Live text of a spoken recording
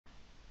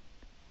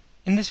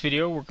In this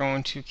video, we're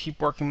going to keep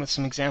working with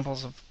some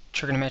examples of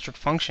trigonometric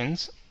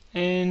functions,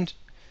 and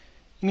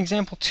in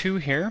example 2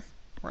 here,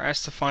 we're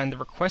asked to find the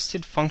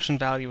requested function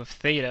value of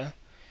theta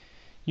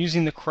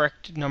using the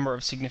correct number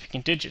of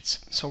significant digits.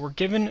 So we're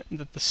given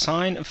that the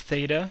sine of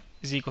theta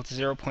is equal to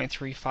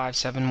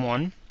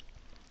 0.3571,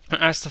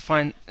 and asked to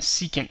find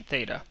secant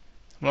theta.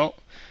 Well,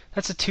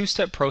 that's a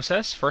two-step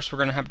process. First, we're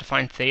going to have to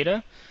find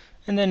theta,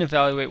 and then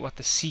evaluate what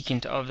the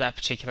secant of that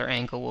particular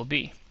angle will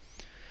be.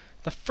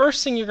 The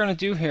first thing you're going to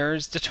do here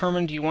is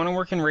determine, do you want to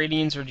work in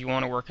radians or do you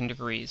want to work in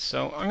degrees?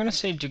 So I'm going to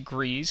say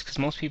degrees because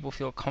most people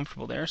feel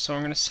comfortable there. So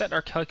I'm going to set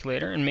our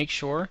calculator and make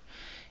sure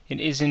it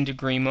is in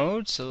degree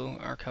mode. So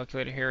our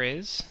calculator here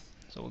is.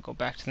 So we'll go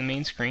back to the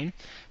main screen.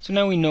 So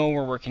now we know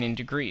we're working in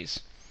degrees.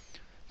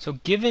 So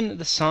given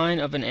the sine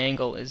of an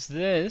angle is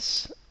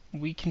this,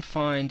 we can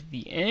find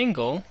the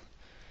angle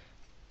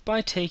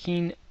by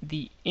taking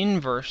the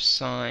inverse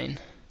sine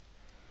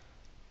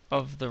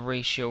of the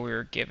ratio we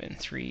were given,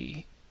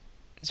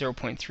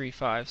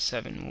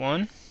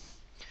 0.3571.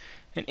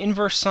 An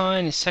inverse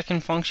sine is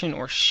second function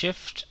or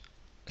shift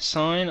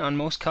sine on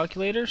most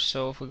calculators.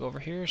 So if we go over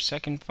here,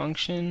 second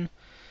function,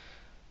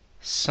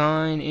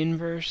 sine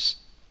inverse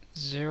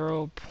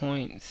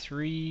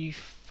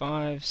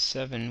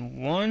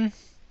 0.3571,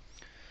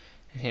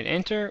 and hit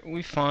enter,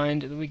 we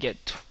find that we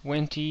get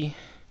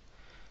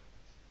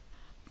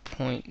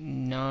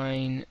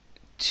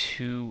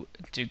 20.92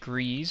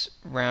 degrees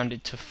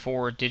rounded to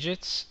 4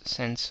 digits,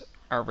 since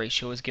our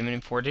ratio is given in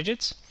 4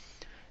 digits.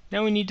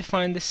 Now we need to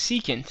find the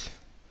secant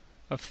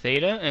of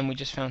theta, and we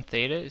just found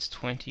theta is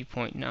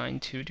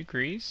 20.92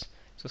 degrees.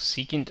 So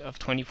secant of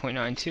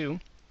 20.92.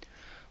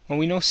 Well,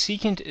 we know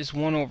secant is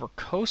 1 over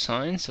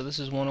cosine, so this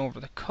is 1 over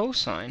the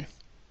cosine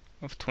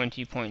of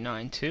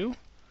 20.92.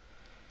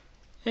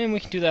 And we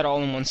can do that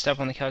all in one step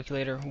on the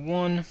calculator.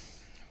 1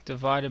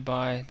 divided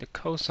by the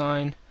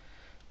cosine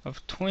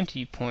of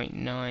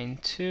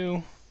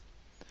 20.92.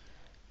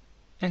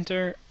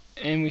 Enter.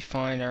 And we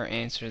find our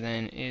answer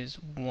then is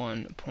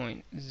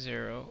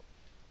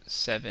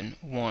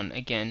 1.071,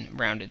 again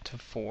rounded to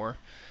 4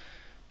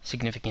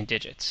 significant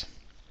digits.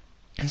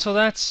 And so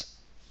that's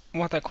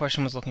what that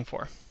question was looking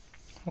for.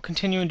 We'll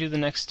continue and do the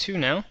next two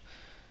now.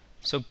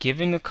 So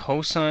given the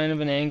cosine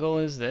of an angle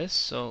is this,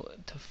 so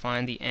to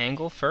find the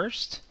angle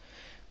first,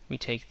 we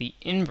take the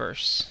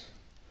inverse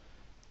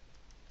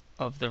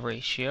of the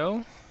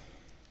ratio,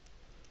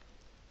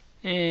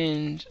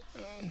 and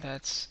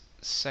that's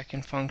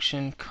second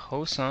function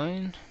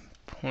cosine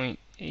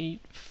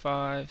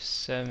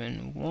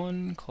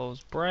 0.8571,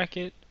 close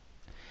bracket.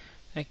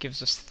 That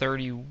gives us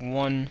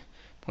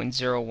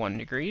 31.01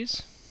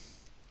 degrees.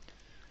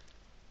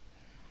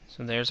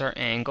 So there's our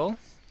angle.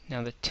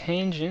 Now the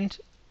tangent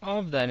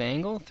of that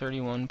angle,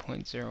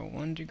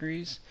 31.01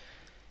 degrees,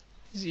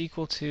 is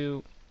equal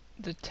to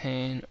the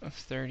tan of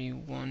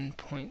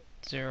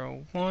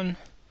 31.01,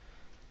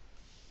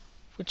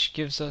 which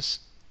gives us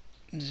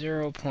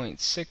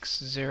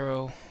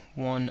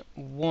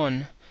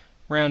 0.6011,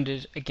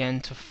 rounded again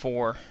to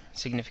 4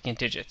 significant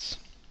digits.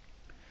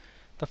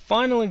 The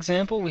final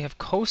example, we have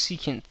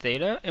cosecant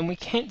theta, and we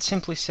can't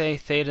simply say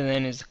theta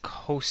then is the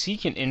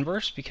cosecant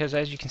inverse, because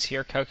as you can see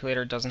our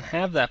calculator doesn't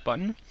have that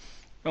button.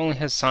 It only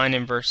has sine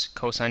inverse,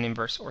 cosine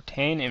inverse, or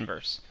tan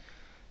inverse.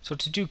 So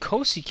to do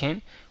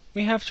cosecant,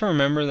 we have to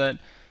remember that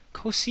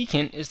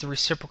cosecant is the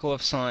reciprocal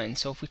of sine.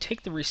 So if we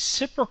take the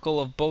reciprocal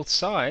of both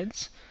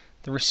sides,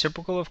 the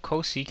reciprocal of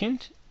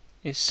cosecant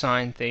is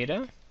sine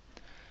theta,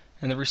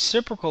 and the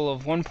reciprocal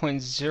of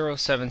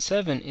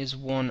 1.077 is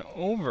 1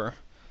 over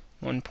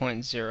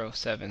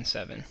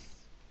 1.077.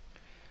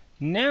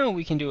 Now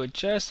we can do it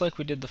just like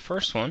we did the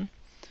first one.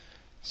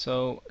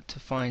 So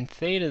to find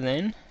theta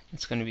then,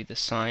 it's going to be the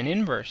sine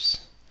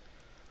inverse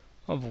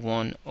of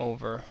 1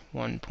 over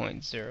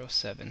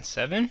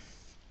 1.077.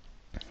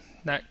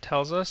 That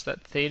tells us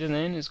that theta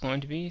then is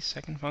going to be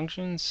second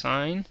function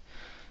sine.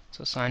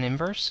 So sine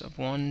inverse of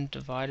 1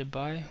 divided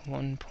by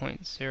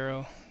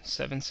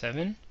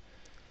 1.077,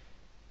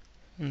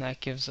 and that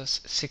gives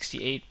us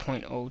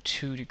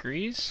 68.02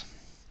 degrees.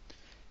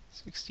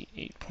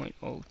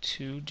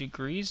 68.02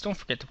 degrees. Don't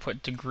forget to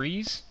put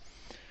degrees.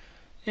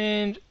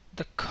 And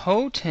the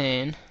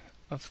cotan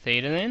of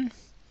theta then,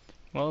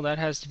 well, that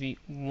has to be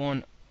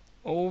 1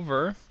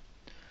 over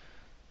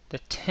the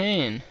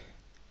tan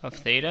of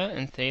theta,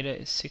 and theta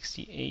is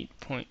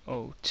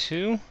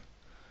 68.02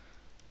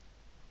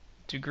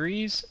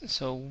 degrees,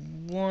 so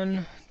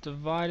 1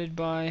 divided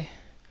by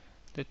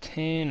the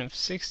tan of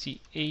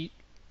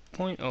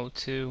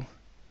 68.02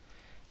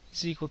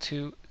 is equal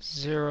to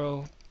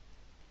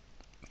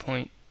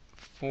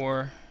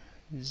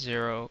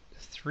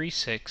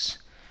 0.4036,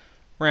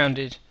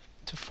 rounded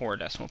to 4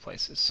 decimal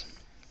places,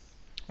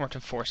 or to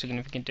 4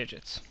 significant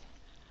digits.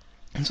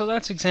 And so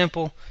that's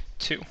example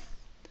 2.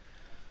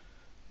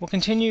 We'll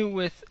continue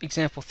with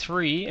example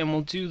 3, and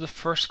we'll do the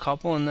first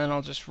couple, and then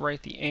I'll just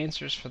write the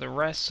answers for the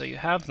rest so you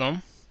have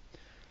them.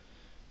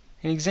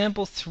 In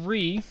example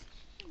 3,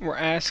 we're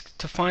asked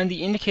to find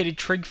the indicated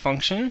trig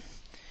function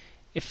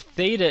If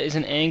theta is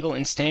an angle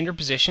in standard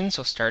position,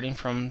 so starting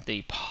from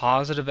the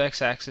positive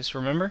x-axis,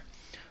 remember,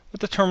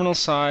 with the terminal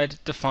side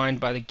defined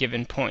by the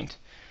given point.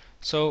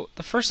 So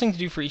the first thing to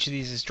do for each of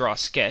these is draw a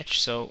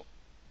sketch. So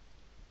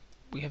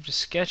we have to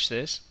sketch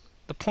this.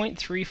 The point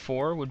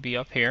 3,4 would be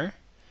up here.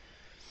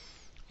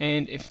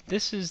 And if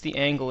this is the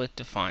angle it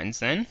defines,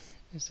 then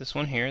is this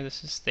one here,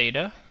 this is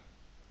theta.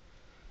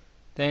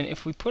 Then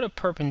if we put a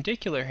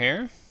perpendicular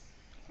here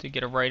to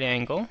get a right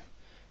angle,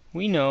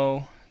 we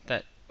know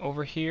that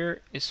over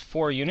here is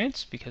 4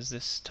 units because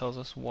this tells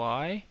us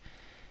y.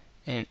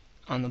 And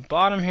on the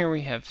bottom here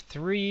we have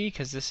 3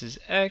 because this is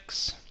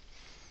x.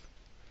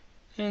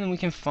 And then we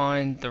can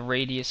find the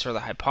radius or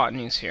the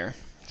hypotenuse here.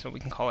 So we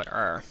can call it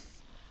r.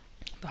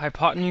 The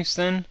hypotenuse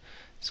then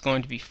is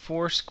going to be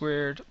 4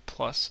 squared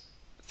plus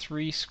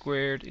 3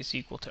 squared is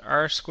equal to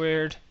r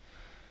squared.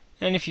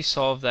 And if you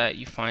solve that,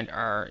 you find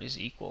r is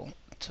equal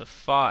to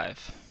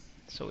 5.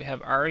 So we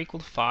have r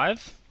equal to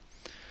 5.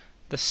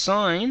 The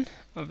sine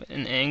of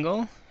an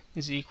angle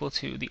is equal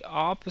to the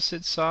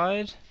opposite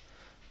side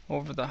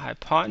over the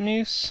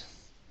hypotenuse.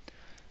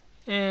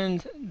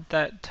 And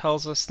that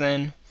tells us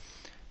then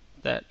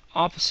that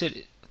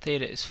opposite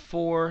theta is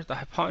 4, the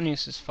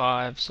hypotenuse is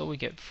 5, so we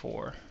get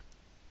 4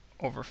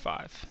 over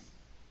 5.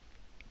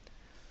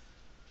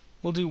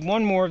 We'll do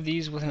one more of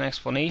these with an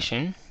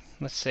explanation.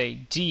 Let's say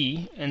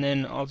D, and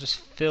then I'll just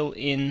fill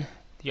in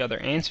the other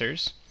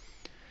answers.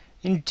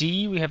 In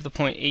D, we have the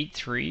point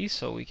 8,3,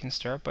 so we can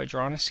start by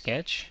drawing a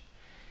sketch.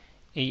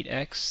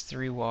 8x,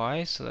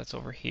 3y, so that's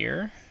over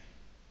here.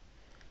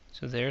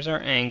 So there's our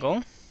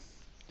angle.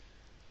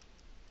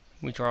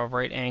 We draw a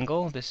right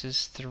angle. This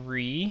is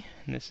 3,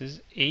 and this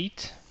is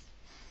 8.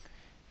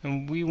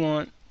 And we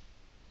want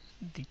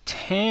the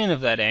tan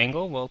of that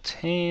angle. Well,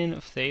 tan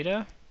of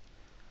theta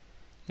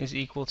is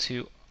equal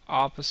to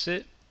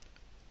opposite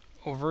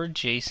over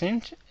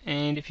adjacent.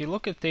 And if you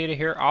look at theta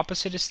here,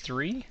 opposite is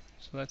 3.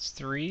 So that's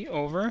 3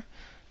 over.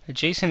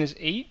 Adjacent is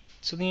 8.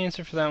 So the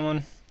answer for that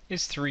one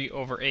is 3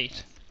 over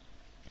 8.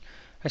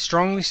 I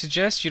strongly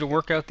suggest you to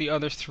work out the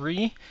other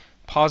 3.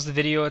 Pause the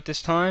video at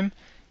this time.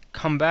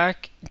 Come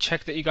back and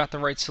check that you got the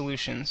right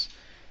solutions.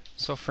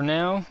 So for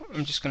now,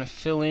 I'm just going to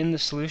fill in the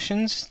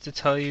solutions to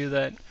tell you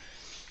that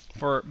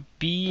for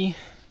B,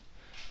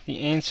 the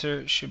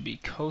answer should be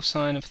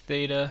cosine of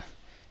theta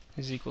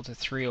is equal to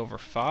 3 over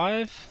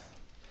 5.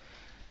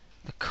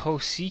 The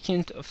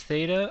cosecant of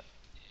theta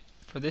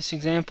for this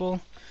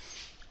example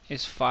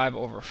is 5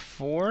 over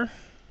 4.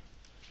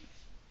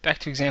 Back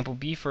to example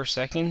B for a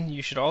second.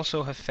 You should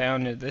also have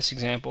found in this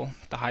example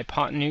the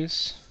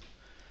hypotenuse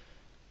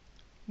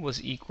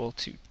was equal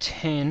to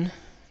 10.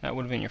 That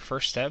would have been your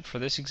first step. For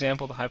this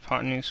example, the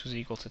hypotenuse was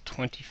equal to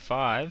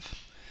 25.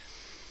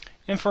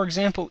 And for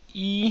example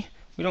E,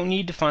 we don't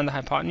need to find the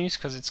hypotenuse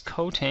because it's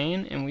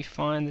cotan, and we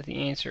find that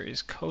the answer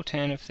is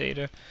cotan of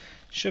theta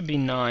should be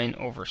 9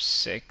 over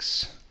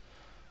 6,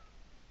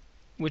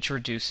 which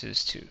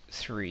reduces to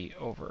 3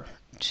 over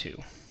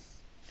 2.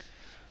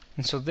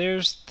 And so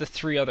there's the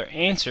 3 other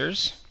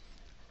answers.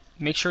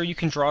 Make sure you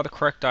can draw the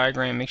correct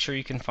diagram, make sure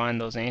you can find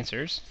those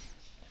answers.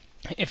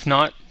 If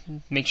not,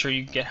 make sure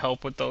you get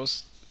help with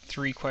those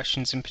 3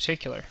 questions in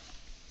particular.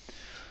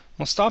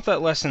 We'll stop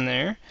that lesson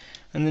there,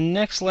 and the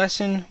next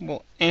lesson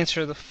we'll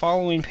answer the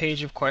following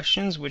page of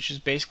questions, which is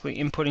basically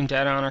inputting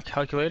data on our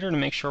calculator to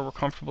make sure we're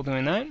comfortable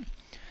doing that.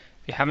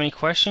 If you have any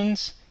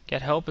questions,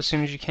 get help as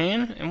soon as you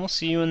can, and we'll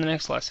see you in the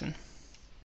next lesson.